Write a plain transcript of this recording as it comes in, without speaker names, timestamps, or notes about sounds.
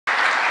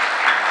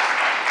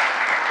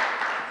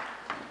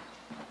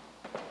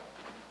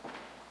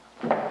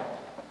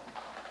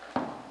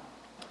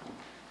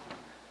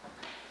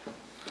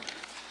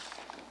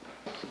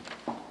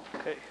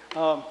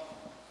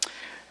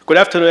Good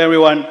afternoon,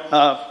 everyone.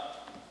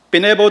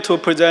 Being able to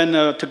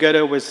present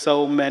together with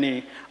so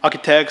many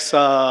architects,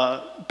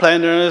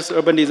 planners,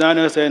 urban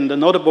designers, and the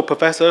notable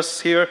professors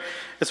here,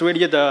 it's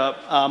really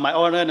my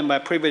honor and my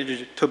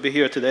privilege to be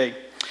here today.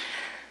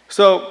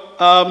 So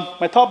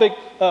my topic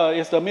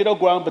is the middle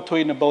ground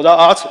between the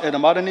beaux-art and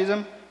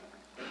modernism.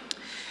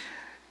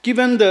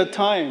 Given the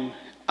time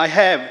I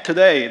have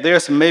today,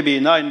 there's maybe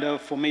not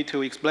enough for me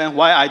to explain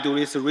why I do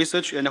this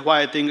research and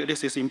why I think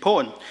this is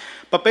important.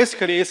 But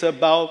basically, it's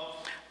about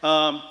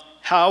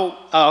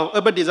how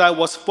urban design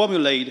was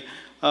formulated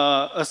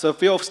as a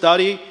field of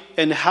study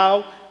and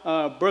how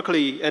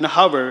Berkeley and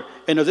Harvard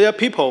and their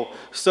people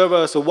serve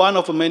as one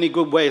of many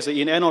good ways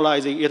in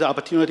analyzing its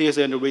opportunities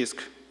and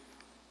risks.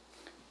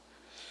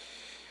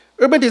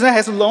 Urban design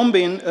has long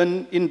been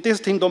an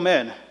indistinct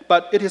domain,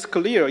 but it is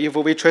clear if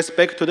we trace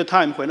back to the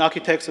time when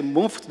architects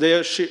moved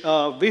their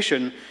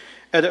vision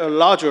at a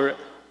larger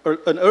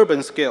an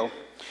urban scale.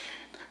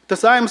 The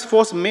Science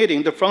Force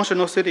meeting, the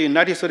Functional City in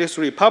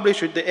 1933,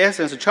 published the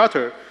Essence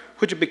Charter,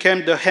 which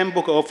became the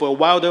handbook of a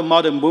wilder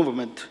modern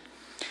movement.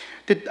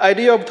 The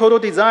idea of total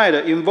design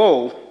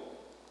evolved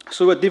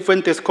through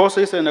different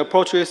discourses and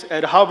approaches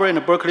at Harvard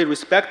and Berkeley,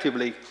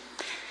 respectively.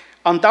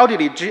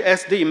 Undoubtedly,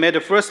 GSD made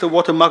the first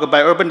watermark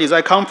by urban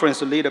design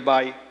conference led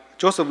by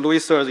Joseph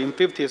Louis Sears in the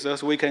 50s,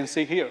 as we can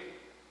see here.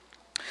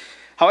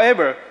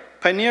 However,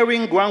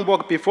 pioneering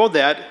groundwork before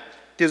that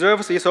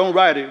deserves its own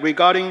right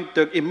regarding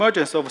the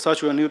emergence of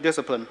such a new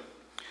discipline.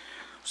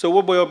 So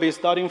we will be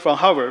starting from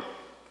Harvard.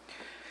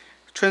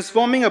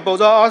 Transforming a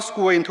beaux-art art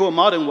school into a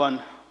modern one,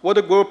 what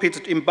group is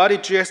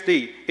embodied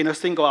GSD in a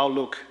single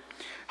outlook.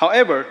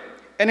 However,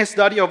 any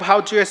study of how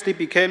GSD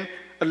became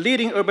a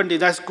leading urban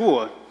design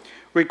school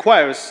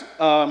requires,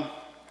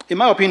 in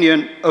my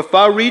opinion, a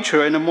far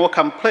richer and a more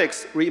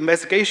complex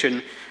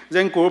reinvestigation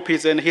than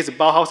Gropius and his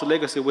Bauhaus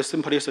legacy would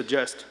simply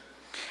suggest.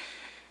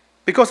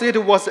 Because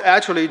it was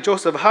actually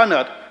Joseph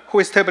Hannard who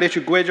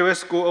established Graduate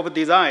School of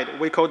Design,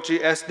 we call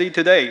GSD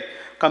today,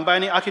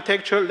 combining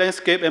architecture,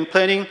 landscape, and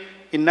planning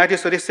in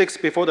 1936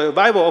 before the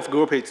arrival of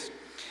Gropius.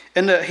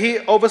 And he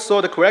oversaw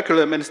the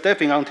curriculum and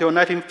staffing until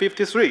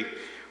 1953,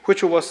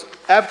 which was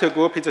after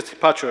Gropius'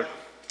 departure.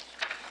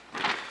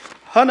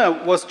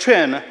 Hannard was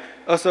trained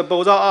as a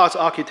beaux-art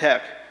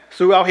architect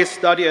throughout his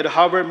study at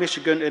Harvard,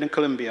 Michigan, and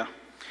Columbia.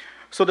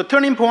 So the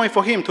turning point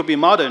for him to be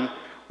modern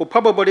will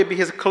probably be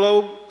his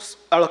close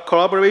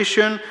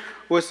collaboration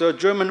with a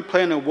German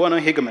planner,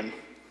 Werner Higgemann,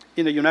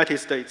 in the United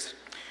States,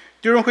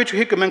 during which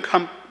Higgemann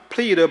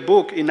completed a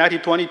book in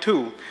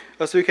 1922,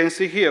 as you can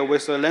see here,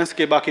 with a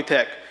landscape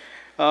architect,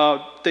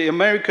 The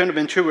American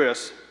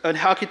Venturiers, an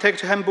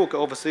architecture handbook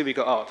of civic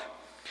art.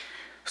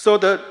 So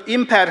the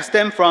impact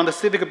stemmed from the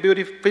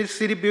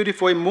City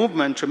Beautiful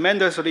movement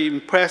tremendously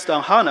impressed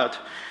on Hannard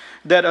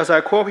that, as I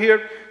quote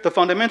here, the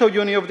fundamental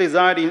unit of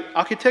design in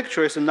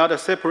architecture is not a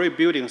separate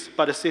buildings,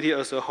 but a city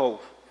as a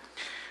whole.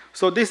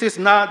 So this is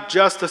not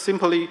just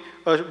simply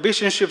a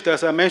vision shift,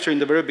 as I mentioned in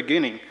the very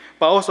beginning,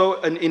 but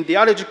also an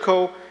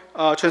ideological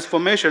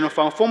transformation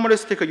from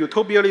formalistic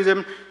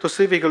utopianism to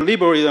civic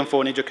liberalism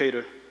for an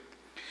educator.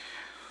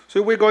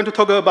 So we're going to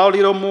talk about a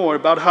little more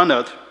about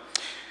Hannard.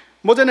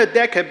 More than a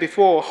decade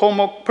before,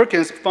 Homo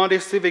Perkins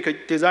founded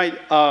civic design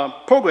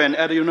program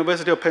at the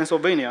University of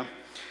Pennsylvania,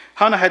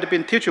 Hannard had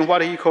been teaching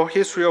what he called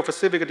history of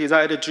civic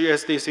design at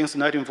GSD since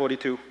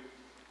 1942,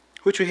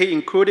 which he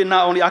included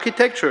not only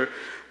architecture,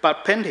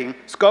 but painting,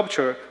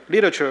 sculpture,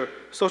 literature,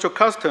 social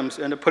customs,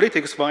 and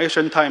politics from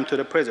ancient time to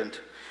the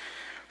present.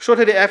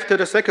 Shortly after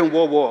the Second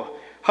World War,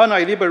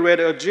 Hannard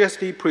elaborated a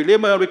GSD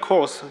preliminary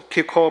course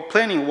called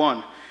Planning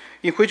 1,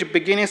 in which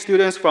beginning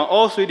students from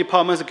all three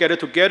departments get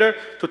together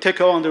to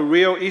take on the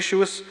real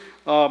issues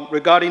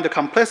regarding the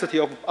complexity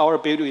of our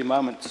built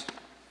environments.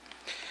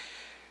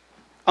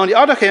 On the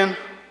other hand,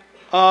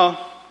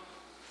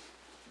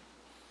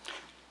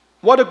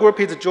 Walter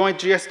Gropius joined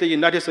GSD in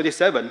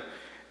 1937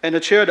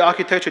 and chaired the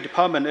architecture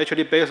department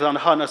actually based on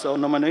Hannard's own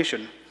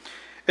nomination.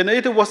 And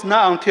it was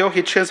not until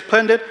he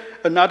transplanted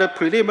another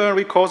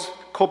preliminary course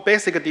called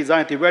Basic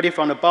Design directly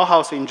from the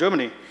Bauhaus in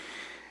Germany,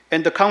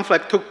 and the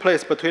conflict took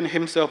place between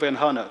himself and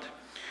Hannard.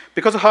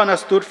 Because Hannard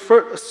stood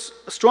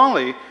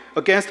strongly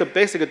against the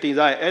basic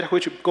design, at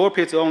which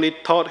Gropius only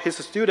taught his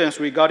students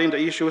regarding the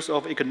issues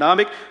of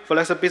economic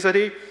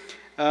flexibility,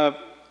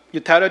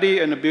 utility,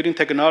 and building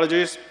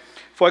technologies.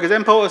 For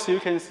example, as you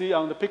can see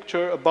on the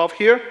picture above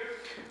here,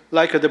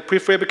 like the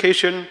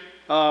prefabrication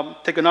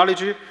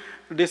technology,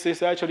 this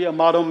is actually a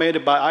model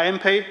made by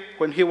IMP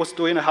when he was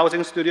doing a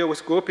housing studio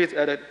with Gropius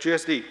at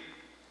GSD.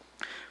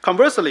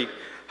 Conversely,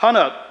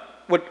 Hannard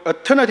would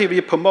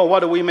alternatively promote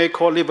what we may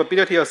call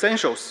livability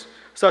essentials,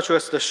 such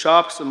as the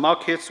shops,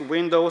 markets,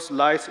 windows,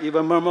 lights,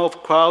 even murmur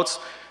of crowds,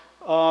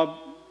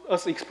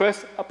 as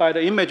expressed by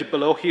the image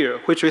below here,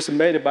 which is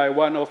made by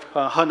one of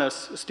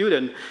Hannard's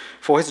students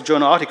for his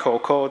journal article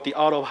called The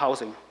Art of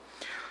Housing.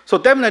 So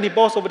definitely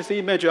both of these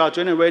images are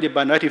generated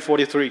by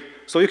 1943.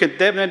 So you can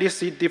definitely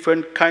see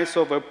different kinds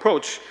of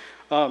approach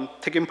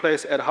taking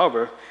place at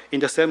Harvard in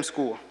the same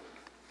school.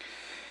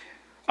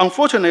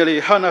 Unfortunately,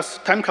 Hanna's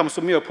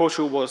time-consuming approach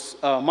was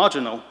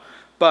marginal,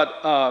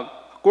 but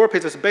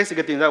Gorpitz's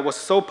basic design was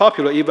so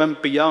popular even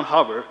beyond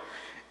Harvard,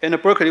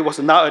 and Berkeley was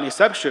not an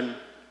exception.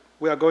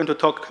 We are going to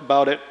talk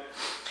about it.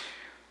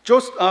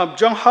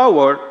 John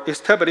Howard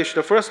established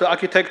the first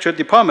architecture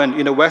department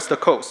in the West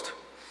Coast,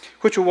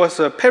 which was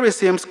a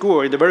Parisian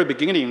school in the very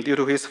beginning due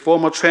to his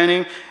formal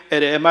training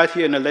at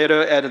MIT and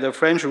later at the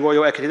French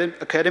Royal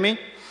Academy.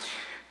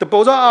 The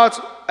beaux-art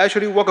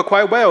actually worked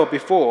quite well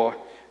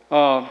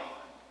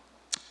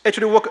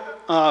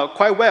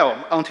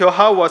until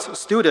Howard's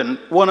student,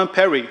 Warren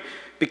Perry,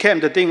 became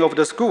the dean of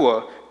the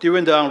school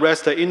during the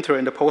unrest inter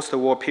and the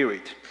post-war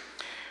period.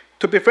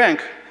 To be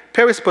frank,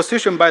 Perry's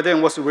position by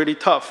then was really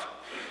tough,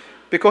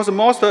 because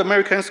most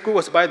American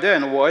schools by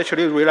then were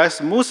actually relied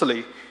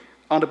smoothly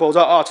on the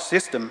beaux-art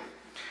system.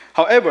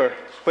 However,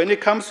 when it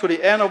comes to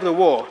the end of the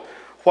war,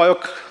 while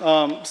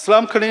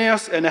slum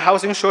cleanliness and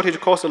housing shortage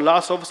caused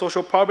lots of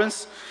social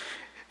problems,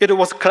 it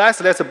was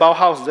classless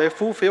Bauhaus that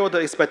fulfilled the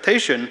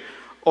expectation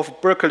of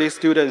Berkeley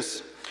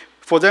students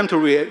for them to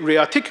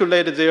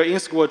re-articulate their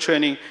in-school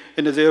training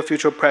into their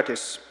future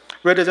practice,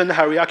 rather than the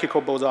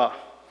hierarchical beaux-art.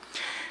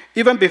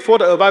 Even before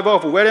the arrival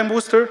of William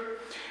Wooster,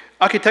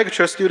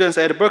 architecture students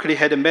at Berkeley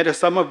had made a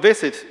summer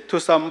visit to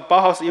some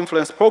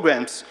Bauhaus-influenced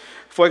programs.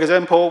 For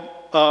example,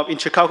 in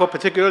Chicago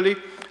particularly,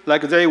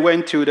 like they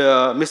went to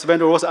the Miss Van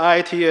der Rohe's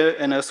IIT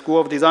and a School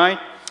of Design,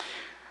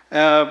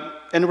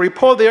 and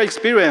report their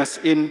experience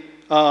in,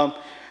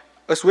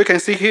 as we can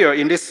see here,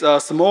 in this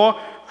small,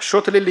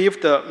 shortly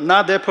lived,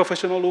 not that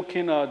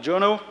professional-looking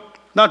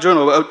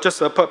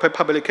just a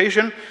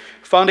publication,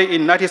 founded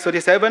in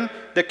 1937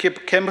 that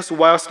kept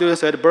campus-wide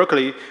students at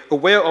Berkeley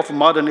aware of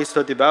modernist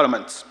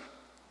developments.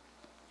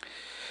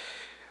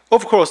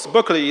 Of course,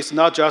 Berkeley is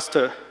not just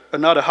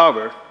another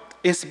Harvard.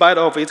 In spite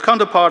of its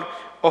counterpart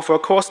of a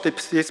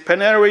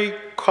cross-disciplinary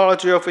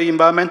College of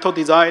Environmental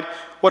Design,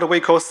 what we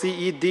call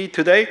CED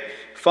today,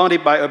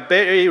 founded by a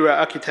Bay Area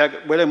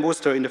architect, William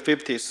Wooster, in the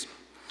 50s.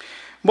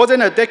 More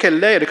than a decade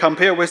later,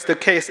 compared with the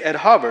case at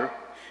Harvard,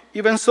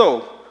 even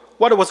so,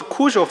 what was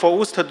crucial for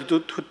Wooster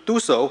to do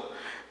so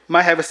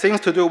might have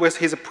things to do with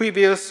his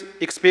previous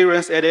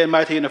experience at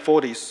MIT in the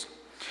 40s,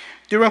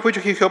 during which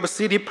he helped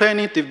city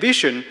planning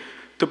division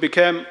to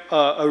become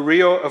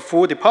a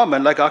full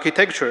department like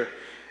architecture,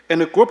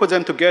 and group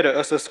them together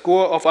as a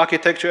School of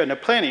Architecture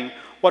and Planning,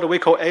 what we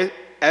call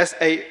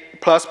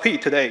SA+P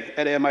today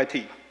at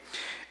MIT.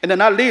 And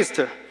not least,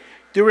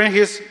 during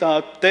his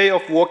day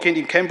of working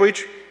in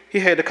Cambridge, he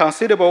had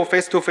considerable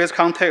face-to-face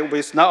contact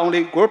with not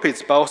only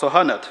Gorpitz, but also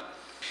Hannert.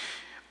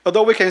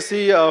 Although we can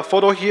see a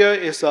photo here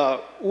is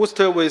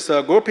Wooster with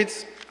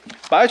Gorpitz,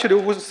 but actually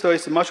Wooster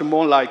is much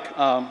more like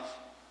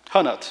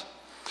Hannert,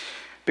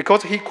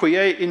 because he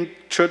created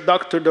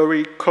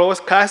introductory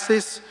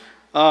classes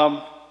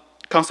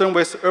concerned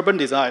with urban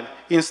design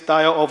in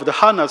style of the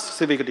Hannert's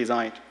civic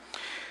design.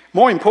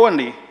 More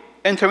importantly,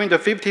 entering the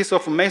 50s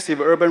of massive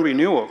urban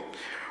renewal,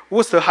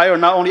 Wooster hired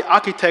not only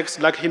architects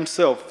like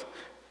himself,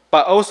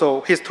 but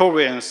also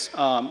historians,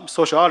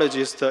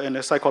 sociologists,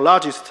 and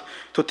psychologists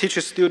to teach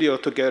a studio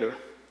together.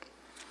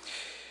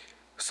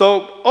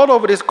 So all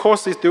of these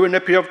courses during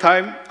that period of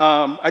time,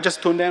 I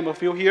just to name a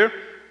few here,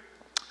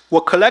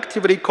 were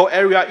collectively called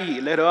Area E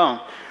later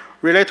on,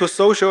 relate to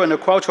social and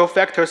cultural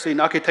factors in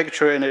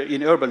architecture and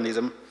in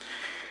urbanism,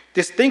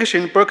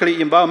 distinguishing Berkeley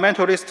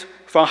environmentalists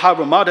from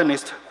Harvard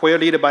modernists, who are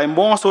led by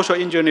more social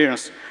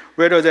engineers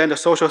rather than the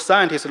social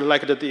scientists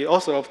like the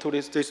author of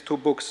these two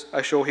books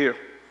I show here.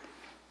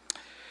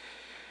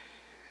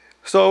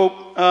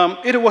 So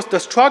it was the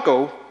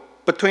struggle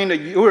between the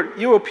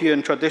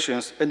European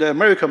traditions and the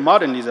American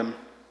modernism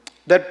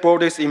that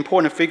brought these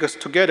important figures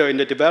together in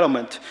the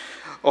development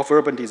of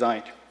urban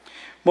design.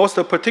 Most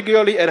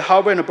particularly at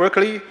Harvard and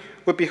Berkeley,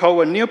 we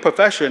behold a new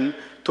profession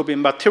to be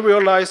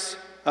materialized,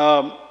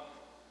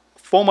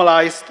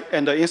 formalized,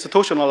 and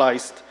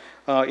institutionalized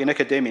in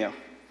academia.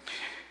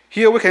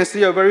 Here we can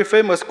see a very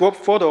famous group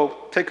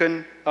photo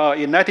taken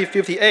in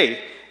 1958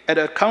 at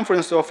a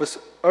conference of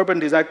urban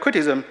design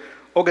criticism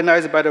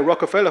organized by the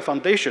Rockefeller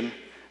Foundation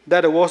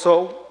that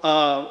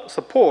also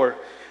support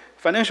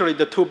financially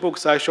the two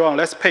books I show on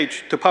last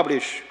page to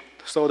publish.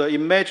 So the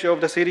image of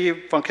the city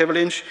from Kevin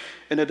Lynch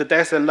and the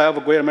death and life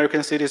of great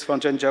American cities from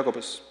Jane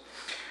Jacobs.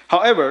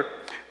 However,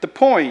 the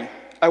point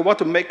I want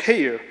to make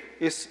here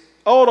is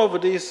all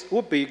of these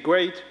would be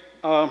great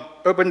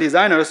urban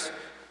designers.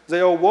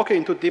 They are walking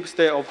into deep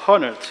state of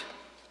Hannert.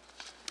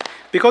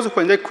 Because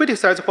when they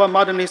criticized what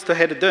modernists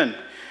had done,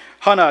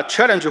 Hannert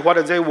challenged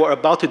what they were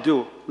about to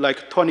do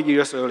like 20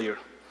 years earlier.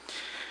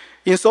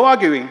 In so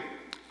arguing,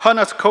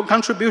 Hannert's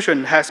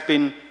contribution has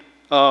been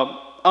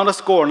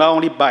underscored not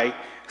only by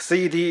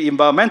CED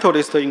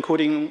environmentalists,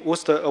 including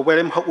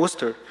William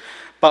Wooster,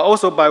 but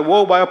also by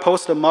worldwide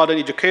post-modern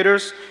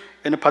educators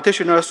and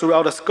practitioners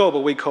throughout the scope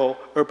we call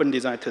urban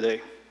design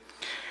today.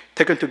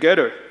 Taken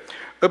together,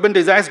 urban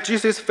design's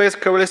Jesus face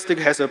characteristic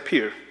has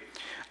appeared.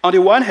 On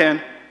the one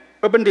hand,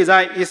 urban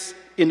design is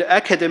in the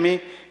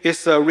academy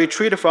is a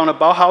retreat from the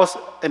Bauhaus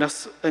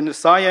and the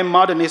science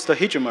modernist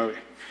hegemony.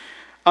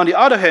 On the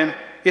other hand,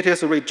 it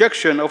is a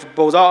rejection of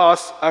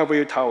beaux-art's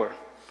ivory tower.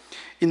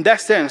 In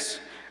that sense,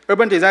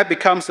 urban design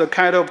becomes a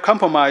kind of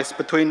compromise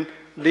between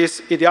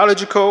these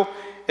ideological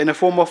and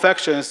formal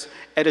factions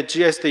at the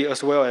GSD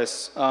as well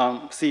as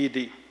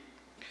CED.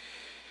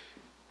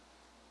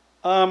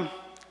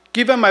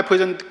 Given my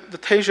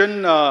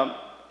presentation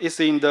is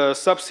in the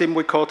sub-theme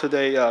we call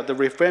today the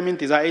Reframing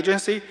Design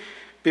Agency,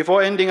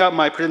 before ending up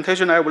my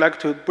presentation, I would like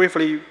to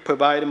briefly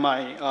provide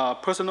my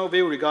personal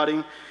view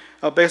regarding,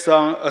 based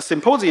on a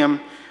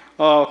symposium,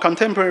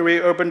 contemporary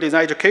urban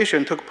design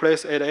education took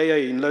place at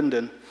AA in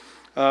London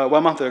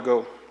 1 month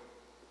ago.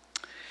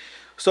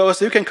 So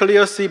as you can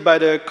clearly see by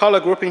the color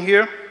grouping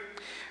here,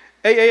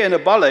 AA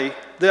and Bartlett,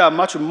 they are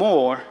much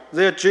more,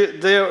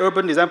 their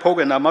urban design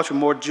program are much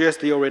more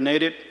GSD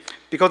oriented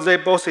because they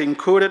both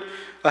included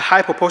a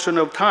high proportion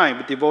of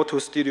time devoted to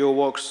studio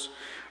works.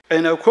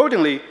 And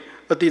accordingly,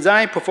 a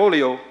design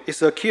portfolio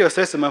is a key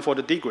assessment for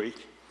the degree,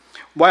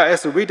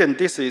 whereas written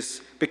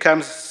thesis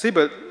becomes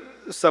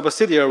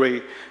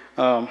subsidiary.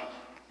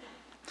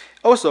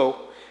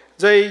 Also,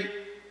 they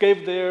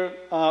gave their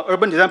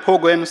urban design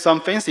program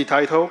some fancy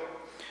title.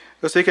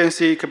 As you can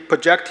see,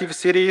 projective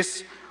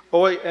cities,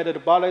 or at the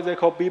Bartlett they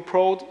call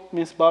B-Pro,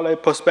 means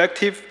Bartlett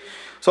perspective.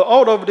 So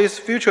all of these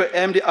future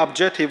aimed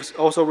objectives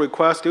also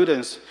require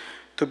students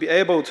to be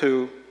able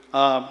to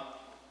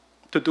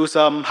do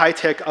some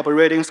high-tech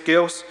operating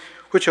skills,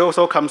 which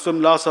also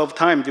consume lots of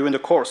time during the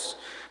course.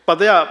 But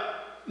they are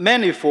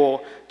mainly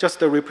for just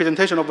the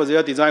representation of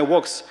their design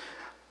works,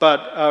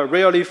 but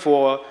rarely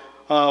for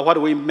what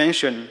we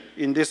mentioned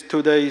in these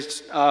 2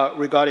 days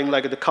regarding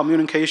like the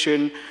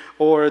communication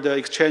or the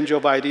exchange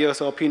of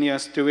ideas or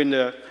opinions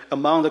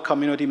among the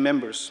community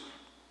members,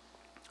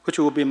 which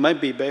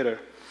might be better.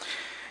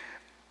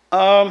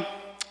 On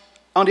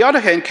the other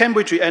hand,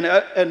 Cambridge and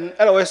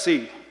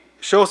LOSC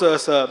shows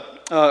us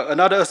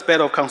another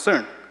aspect of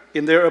concern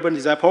in their urban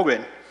design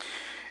program.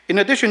 In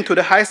addition to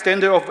the high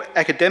standard of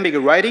academic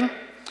writing,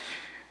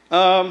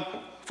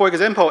 for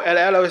example, at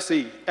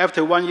LOSC,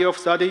 after 1 year of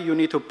study, you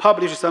need to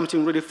publish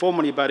something really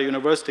formally by the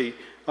university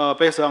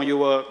based on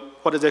your,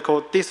 what is it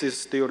called,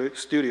 thesis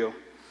studio.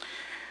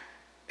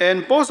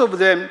 And both of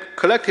them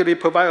collectively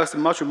provide us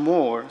much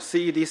more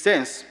CED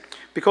sense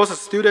because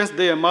students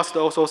there must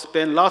also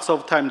spend lots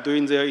of time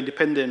doing their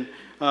independent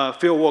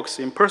field works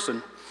in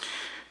person.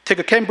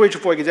 Take Cambridge,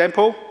 for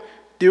example.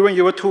 During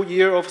your 2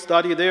 years of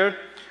study there,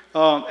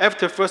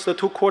 after first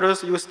 2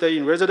 quarters, you stay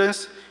in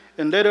residence,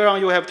 and later on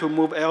you have to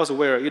move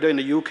elsewhere, either in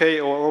the UK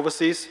or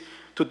overseas,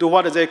 to do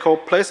what they call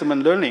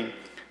placement learning,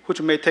 which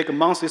may take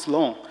months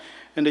long.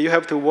 And you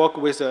have to work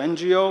with an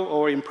NGO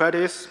or in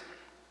practice.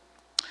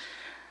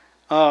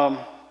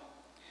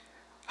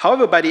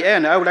 However, by the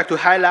end, I would like to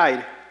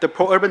highlight the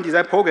urban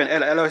design program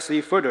at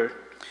LSE further,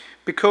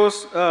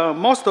 because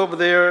most of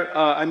their,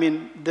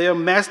 their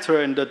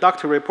master and the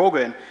doctorate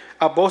program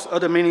are both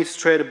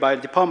administered by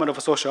the Department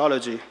of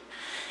Sociology.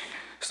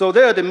 So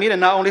they admit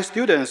not only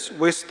students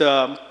with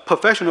the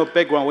professional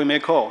background we may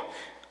call,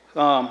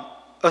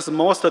 as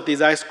most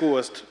design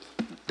schools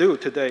do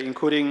today,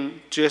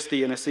 including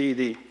GSD and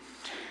CED.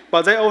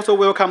 But they also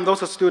welcome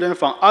those students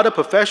from other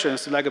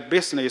professions like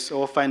business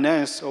or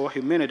finance or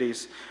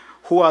humanities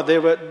who are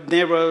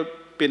never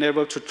been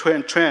able to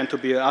train to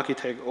be an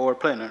architect or a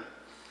planner.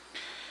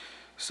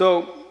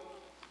 So,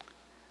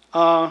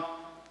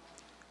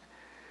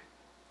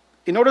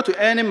 in order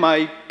to end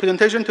my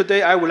presentation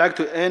today, I would like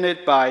to end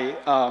it by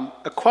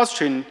a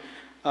question,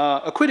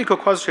 a critical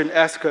question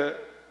asked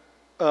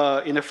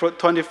in the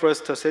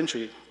 21st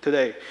century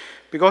today.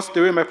 Because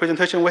during my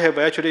presentation, we have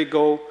actually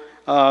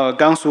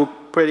gone through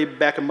pretty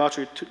back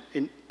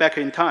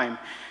in time.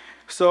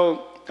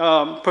 So,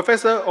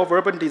 Professor of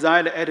Urban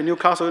Design at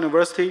Newcastle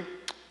University,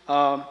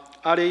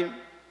 Ali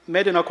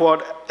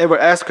Medinacourt, ever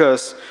asked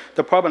us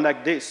the problem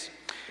like this: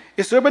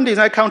 is urban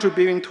design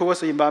contributing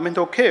towards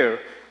environmental care,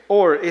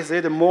 or is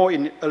it more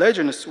in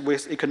allegiance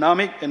with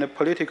economic and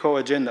political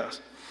agendas?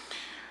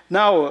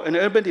 Now, an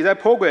urban design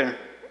program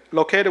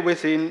located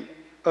within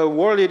a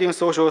world-leading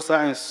social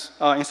science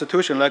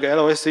institution like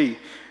LOSC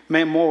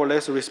may more or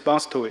less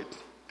respond to it.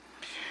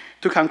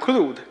 To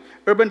conclude,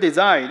 urban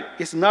design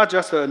is not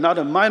just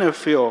another minor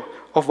field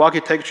of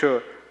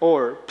architecture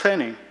or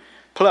planning.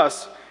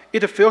 Plus,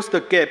 it fills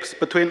the gaps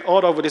between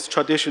all of these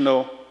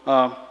traditional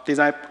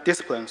design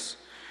disciplines.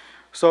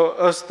 So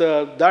as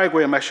the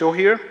diagram I show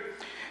here,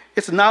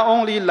 it's not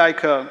only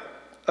like an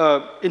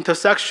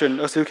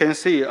intersection, as you can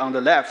see on the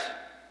left,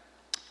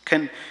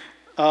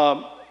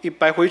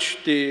 by which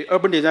the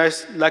urban design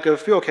like a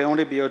field can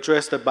only be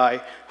addressed by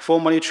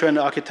formally trained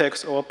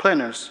architects or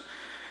planners.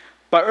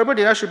 But urban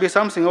design should be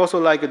something also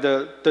like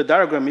the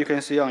diagram you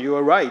can see on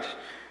your right.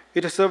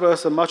 It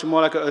serves as much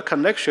more like a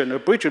connection, a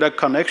bridge-like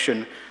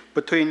connection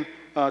between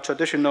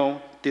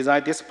traditional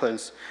design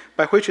disciplines,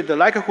 by which the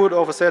likelihood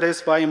of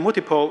satisfying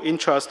multiple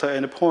interests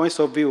and points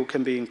of view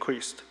can be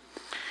increased.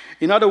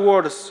 In other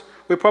words,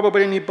 we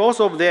probably need both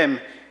of them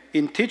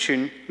in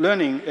teaching,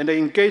 learning, and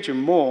engaging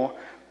more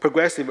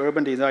progressive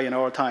urban design in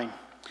our time.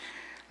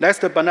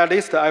 Last but not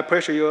least, I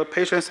appreciate your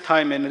patience,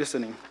 time, and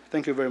listening.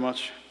 Thank you very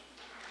much.